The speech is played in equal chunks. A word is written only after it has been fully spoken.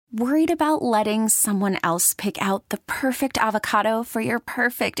Worried about letting someone else pick out the perfect avocado for your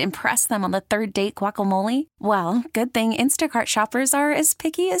perfect impress them on the third date guacamole? Well, good thing Instacart shoppers are as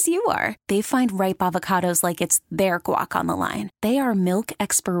picky as you are. They find ripe avocados like it's their guac on the line. They are milk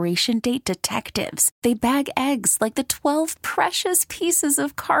expiration date detectives. They bag eggs like the 12 precious pieces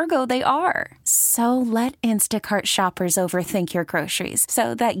of cargo they are. So let Instacart shoppers overthink your groceries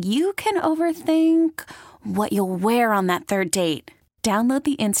so that you can overthink what you'll wear on that third date. Download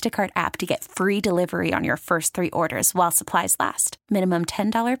the Instacart app to get free delivery on your first 3 orders while supplies last. Minimum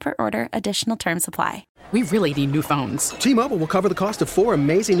 $10 per order. Additional terms apply. We really need new phones. T-Mobile will cover the cost of 4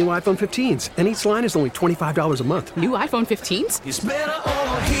 amazing new iPhone 15s, and each line is only $25 a month. New iPhone 15s? It's better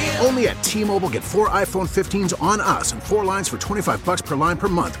over here. Only at T-Mobile, get 4 iPhone 15s on us and 4 lines for $25 per line per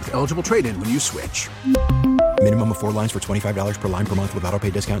month with eligible trade-in when you switch. Minimum of 4 lines for $25 per line per month with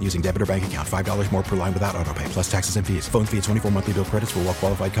autopay discount using debit or bank account. $5 more per line without autopay, plus taxes and fees. Phone fee at 24 monthly bill credits for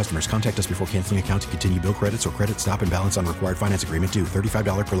well-qualified customers. Contact us before canceling account to continue bill credits or credit stop and balance on required finance agreement due.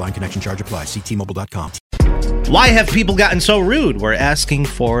 $35 per line connection charge applies. See T-Mobile.com. Why have people gotten so rude? We're asking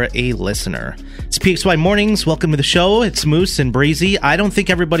for a listener. It's PXY Mornings. Welcome to the show. It's Moose and Breezy. I don't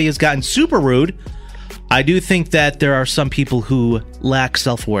think everybody has gotten super rude. I do think that there are some people who lack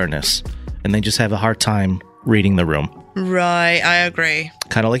self-awareness, and they just have a hard time reading the room. Right, I agree.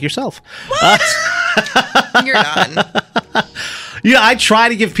 Kind of like yourself. What? You're done. Yeah, I try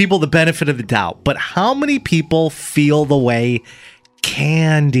to give people the benefit of the doubt, but how many people feel the way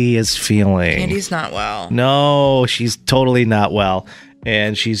Candy is feeling? Candy's not well. No, she's totally not well.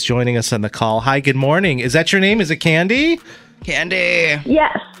 And she's joining us on the call. Hi, good morning. Is that your name? Is it Candy? Candy.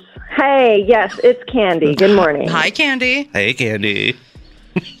 Yes. Hey, yes, it's Candy. Good morning. Hi, Candy. Hey, Candy.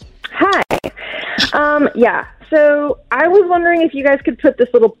 Hi. Yeah, so I was wondering if you guys could put this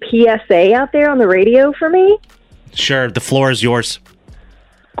little PSA out there on the radio for me. Sure, the floor is yours.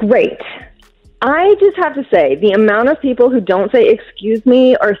 Great. I just have to say, the amount of people who don't say excuse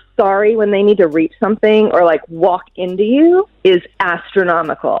me or sorry when they need to reach something or like walk into you is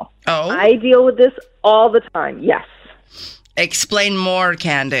astronomical. Oh? I deal with this all the time, yes. Explain more,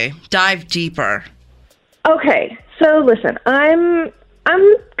 Candy. Dive deeper. Okay, so listen, I'm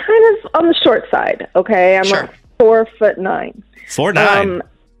kind of on the short side, okay? I'm Sure. like 4'9". 4'9".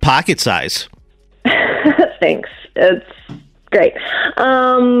 Pocket size. Thanks. It's great.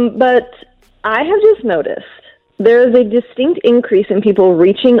 But I have just noticed there is a distinct increase in people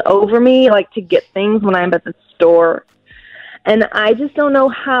reaching over me, like to get things when I'm at the store. And I just don't know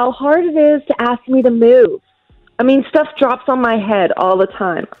how hard it is to ask me to move. I mean, stuff drops on my head all the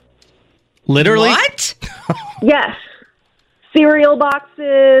time. Literally? What? Yes. Cereal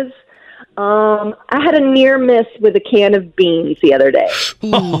boxes. I had a near miss with a can of beans the other day.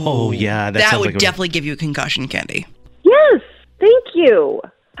 Oh, yeah. That sounds would like definitely give you a concussion, Candy. Yes, thank you.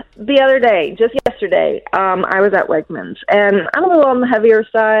 The other day, just yesterday, I was at Wegmans, and I'm a little on the heavier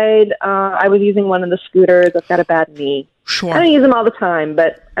side. I was using one of the scooters. I've got a bad knee. Sure. I don't use them all the time,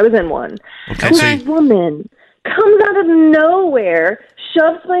 but I was in one. Okay, And so this woman comes out of nowhere,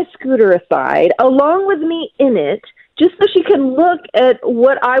 shoves my scooter aside, along with me in it, just so she can look at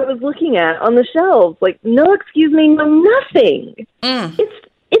what I was looking at on the shelves. Like, no excuse me, no nothing.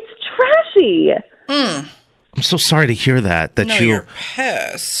 It's trashy. I'm so sorry to hear that No, you you're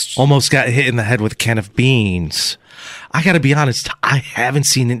pissed. almost got hit in the head with a can of beans. I got to be honest, I haven't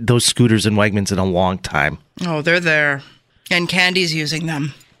seen those scooters in Wegmans in a long time. Oh, they're there. And Candy's using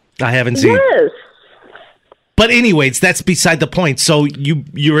them. I haven't seen. Yes. But anyways, that's beside the point. So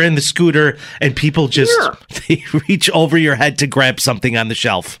you're in the scooter and people just they reach over your head to grab something on the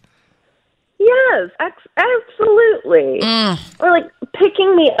shelf. Yes, absolutely. Or like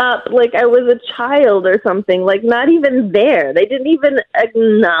picking me up like I was a child or something, like not even there. They didn't even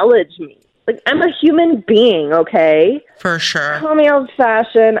acknowledge me. Like, I'm a human being, okay? For sure. Call me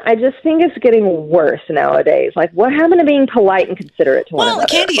old-fashioned. I just think it's getting worse nowadays. Like, what happened to being polite and considerate to one Well, another?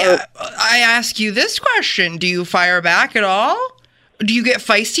 Candy, I ask you this question. Do you fire back at all? Do you get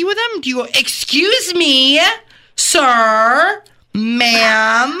feisty with them? Do you go, excuse me, sir,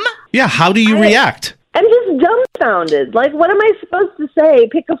 ma'am? Yeah, how do you react? I'm just dumbfounded. Like, what am I supposed to say?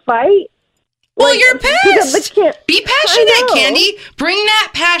 Pick a fight? Well, Like, you're pissed. Be I passionate, know. Candy. Bring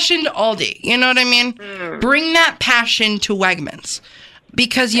that passion to Aldi. You know what I mean? Bring that passion to Wegmans.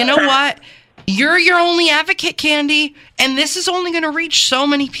 Because you know what? You're your only advocate, Candy, and this is only going to reach so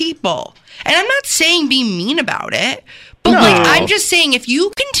many people. And I'm not saying be mean about it, but I'm just saying if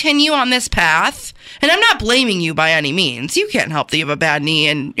you continue on this path, and I'm not blaming you by any means. You can't help that you have a bad knee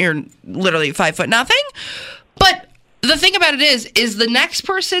and you're literally 5'0". But the thing about it is the next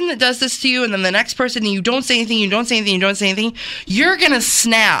person that does this to you, and then the next person, and you don't say anything, you're going to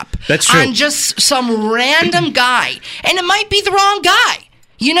snap. That's true. On just some random guy. And it might be the wrong guy.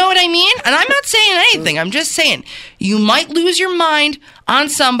 You know what I mean? And I'm not saying anything. I'm just saying you might lose your mind on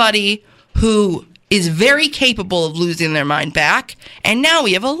somebody who is very capable of losing their mind back. And now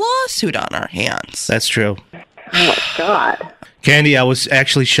we have a lawsuit on our hands. That's true. Oh, my God. Candy, I was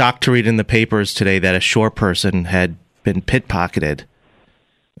actually shocked to read in the papers today that a short person had been pickpocketed.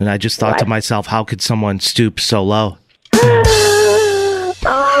 And I just thought to myself, how could someone stoop so low? Oh,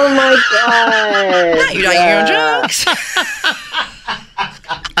 my God. You're not your own jokes.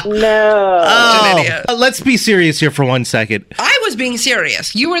 No. An idiot. Let's be serious here for 1 second. I was being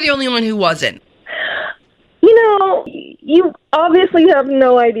serious. You were the only one who wasn't. You know, you obviously have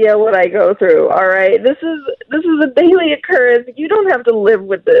no idea what I go through, all right? This is a daily occurrence. You don't have to live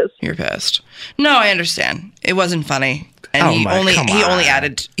with this. You're pissed. No, I understand. It wasn't funny. And he only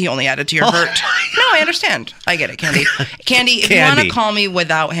added to your hurt. No, I understand. I get it, Candy. Candy, if you want to call me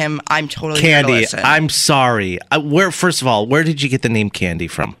without him, I'm totally here to listen. Candy, I'm sorry. First of all, where did you get the name Candy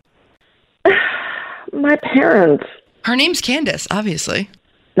from? My parents. Her name's Candace, obviously.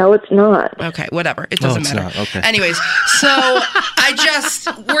 No, it's not. Okay, whatever. It doesn't matter. Not. Okay. Anyways, so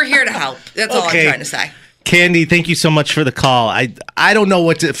we're here to help. That's all I'm trying to say. Candy, thank you so much for the call. I don't know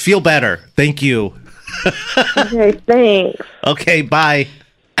what to feel better. Thank you. Okay, thanks. Okay, bye.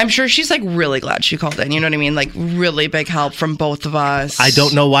 I'm sure she's like really glad she called in. You know what I mean? Like really big help from both of us. I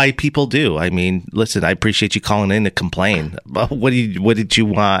don't know why people do. I mean, listen, I appreciate you calling in to complain. What did you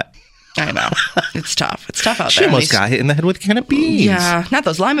want? I know. It's tough. It's tough out She there. almost got hit in the head with a can of beans. Yeah, not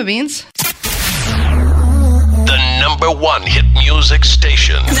those lima beans. The #1 hit music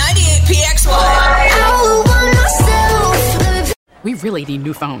station. 98PXY. We really need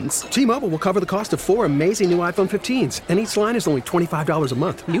new phones. T-Mobile will cover the cost of 4 amazing new iPhone 15s, and each line is only $25 a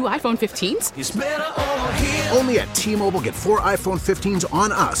month. New iPhone 15s? It's better over here. Only at T-Mobile, get 4 iPhone 15s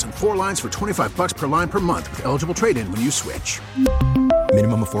on us and 4 lines for $25 per line per month with eligible trade-in when you switch.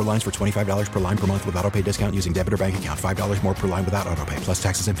 Minimum of 4 lines for $25 per line per month with autopay discount using debit or bank account. $5 more per line without autopay, plus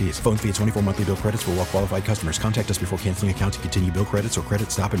taxes and fees. Phone fee at 24 monthly bill credits for well-qualified customers. Contact us before canceling account to continue bill credits or credit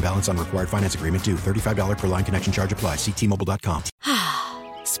stop and balance on required finance agreement due. $35 per line connection charge applies. See T-Mobile.com.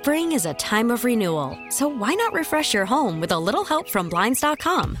 Spring is a time of renewal, so why not refresh your home with a little help from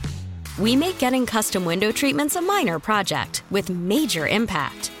Blinds.com? We make getting custom window treatments a minor project with major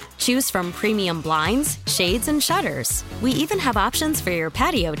impact. Choose from premium blinds, shades, and shutters. We even have options for your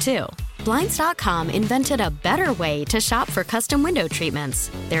patio, too. Blinds.com invented a better way to shop for custom window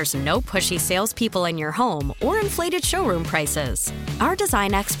treatments. There's no pushy salespeople in your home or inflated showroom prices. Our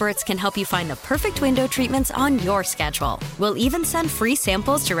design experts can help you find the perfect window treatments on your schedule. We'll even send free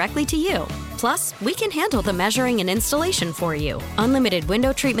samples directly to you. Plus, we can handle the measuring and installation for you. Unlimited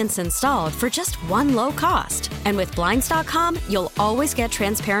window treatments installed for just one low cost. And with Blinds.com, you'll always get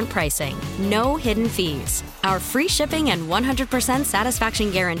transparent pricing. No hidden fees. Our free shipping and 100% satisfaction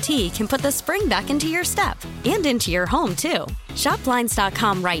guarantee can put the spring back into your step and into your home, too. Shop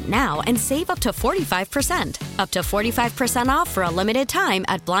Blinds.com right now and save up to 45%. Up to 45% off for a limited time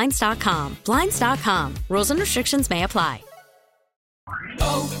at Blinds.com. Blinds.com. Rules and restrictions may apply.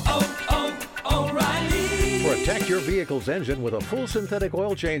 Protect your vehicle's engine with a full synthetic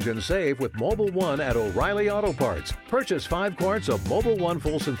oil change and save with Mobil 1 at O'Reilly Auto Parts. Purchase 5 quarts of Mobil 1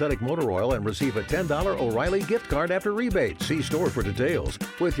 full synthetic motor oil and receive a $10 O'Reilly gift card after rebate. See store for details.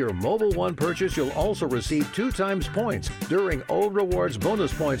 With your Mobil 1 purchase, you'll also receive 2 times points during O Rewards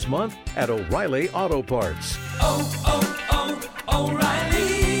Bonus Points Month at O'Reilly Auto Parts. O'Reilly.